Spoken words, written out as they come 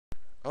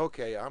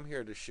Okay, I'm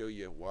here to show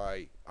you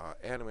why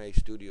Anime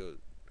Studio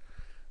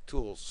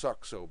tools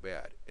suck so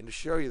bad. And to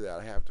show you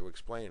that, I have to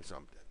explain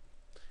something.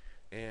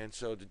 And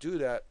so to do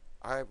that,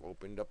 I've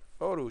opened up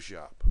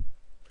Photoshop.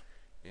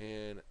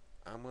 And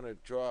I'm going to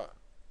draw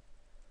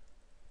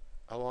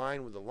a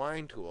line with the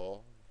line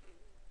tool.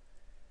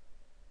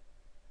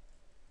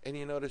 And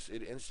you notice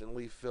it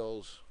instantly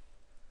fills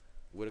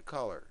with a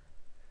color.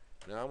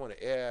 Now I'm going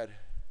to add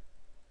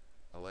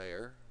a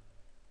layer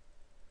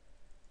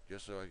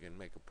just so I can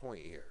make a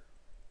point here.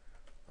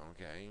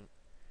 Okay?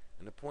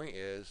 And the point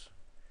is,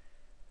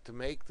 to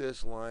make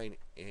this line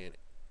in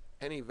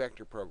any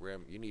vector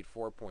program, you need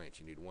 4 points.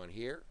 You need one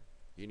here,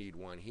 you need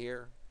one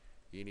here,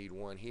 you need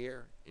one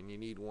here, and you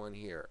need one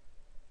here.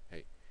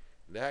 Hey,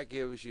 that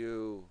gives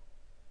you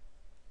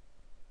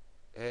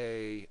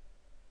a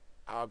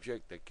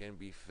object that can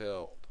be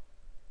filled.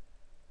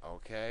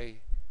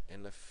 Okay?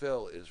 And the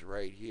fill is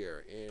right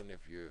here. And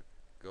if you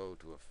go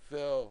to a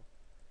fill,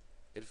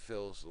 it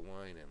fills the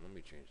line in. Let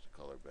me change the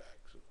color back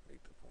so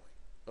make the point.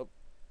 Oh.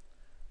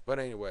 But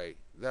anyway,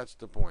 that's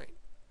the point.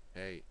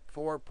 Hey,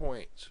 4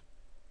 points.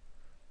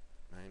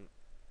 And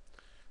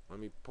let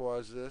me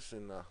pause this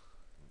and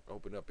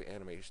open up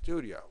Anime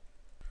Studio.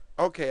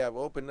 Okay, I've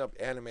opened up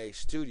Anime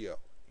Studio.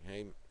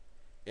 Okay,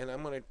 and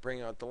I'm going to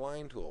bring out the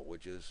line tool,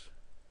 which is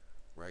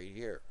right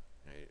here.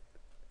 Okay,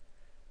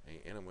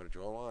 and I'm going to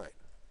draw a line.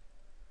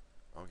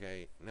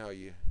 Okay, now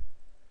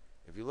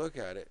if you look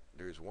at it,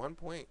 there's 1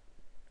 point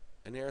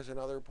and there's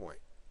another point.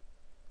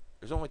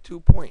 There's only 2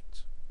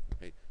 points.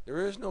 Okay,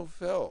 there is no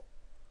fill.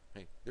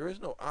 Okay, there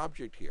is no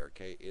object here.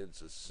 Okay,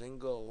 it's a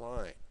single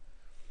line.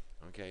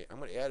 Okay, I'm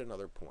going to add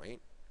another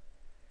point.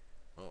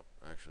 Oh,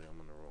 actually, I'm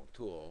on the wrong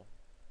tool.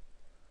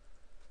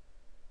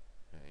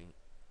 Okay,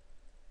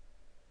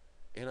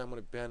 and I'm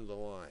going to bend the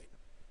line.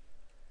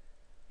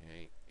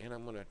 Okay, and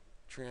I'm going to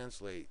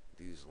translate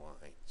these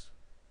lines.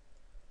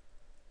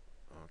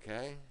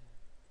 Okay,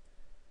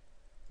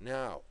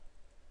 now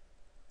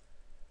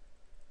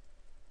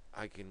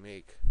I can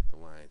make the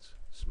lines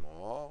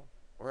small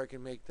or I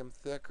can make them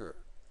thicker.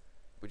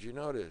 But you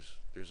notice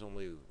there's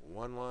only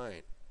one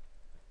line.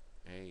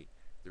 Okay,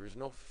 there is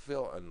no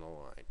fill on the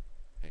line.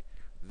 Okay,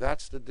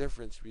 that's the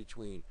difference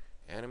between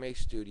Anime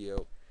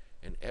Studio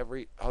and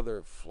every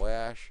other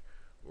Flash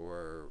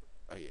or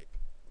a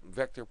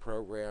vector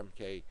program.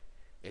 Okay,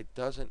 it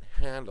doesn't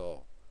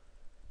handle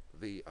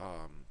the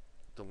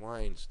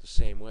lines the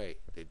same way.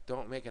 They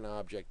don't make an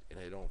object and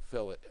they don't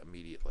fill it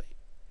immediately.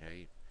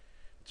 Okay,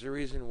 it's the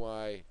reason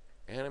why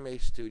Anime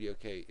Studio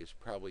is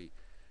probably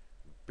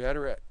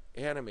better at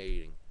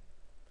animating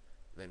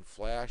than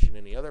Flash and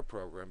any other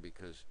program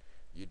because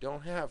you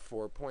don't have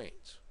 4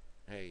 points.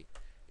 Hey,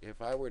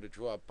 if I were to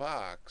draw a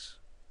box,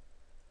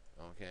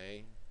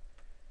 okay,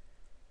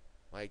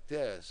 like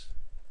this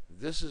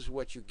is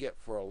what you get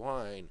for a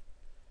line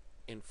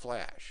in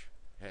Flash.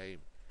 Okay,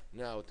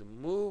 now to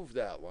move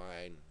that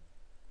line,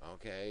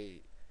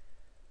 okay,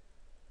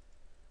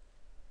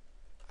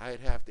 I'd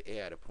have to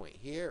add a point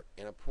here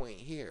and a point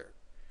here.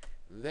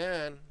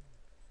 Then,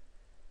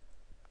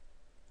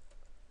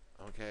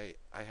 okay,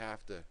 I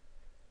have to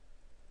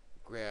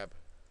grab,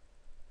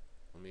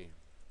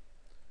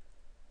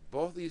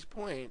 both these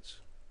points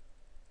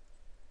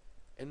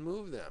and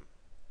move them.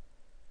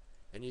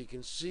 And you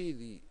can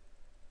see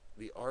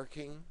the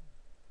arcing,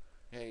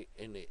 okay,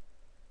 and the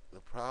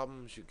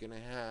problems you're going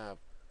to have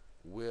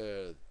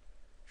with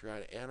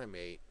trying to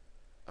animate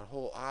a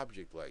whole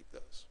object like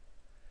this.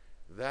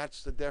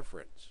 That's the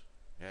difference.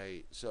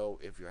 Okay, so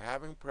if you're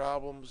having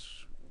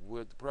problems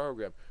with the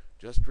program,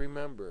 just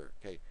remember,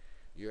 okay,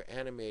 you're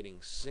animating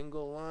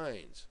single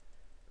lines,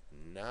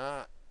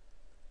 not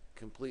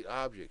complete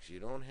objects. You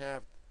don't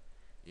have,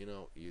 you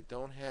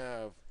don't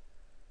have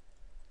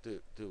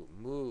to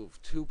move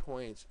 2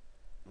 points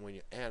when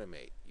you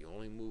animate. You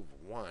only move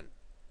one,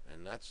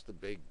 and that's the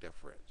big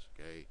difference.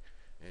 Okay,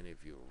 and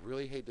if you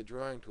really hate the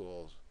drawing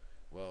tools,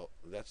 well,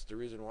 that's the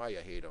reason why you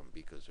hate them,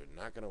 because they're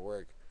not going to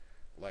work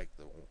like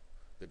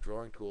the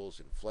drawing tools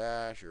in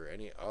Flash or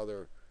any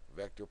other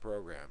vector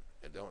program.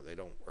 They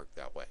don't work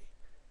that way.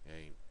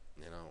 Okay?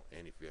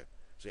 And if you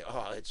say,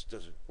 oh, it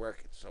doesn't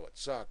work, so it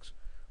sucks,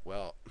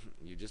 well,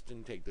 you just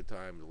didn't take the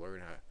time to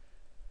learn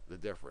the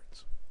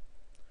difference.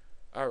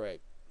 All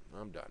right,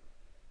 I'm done.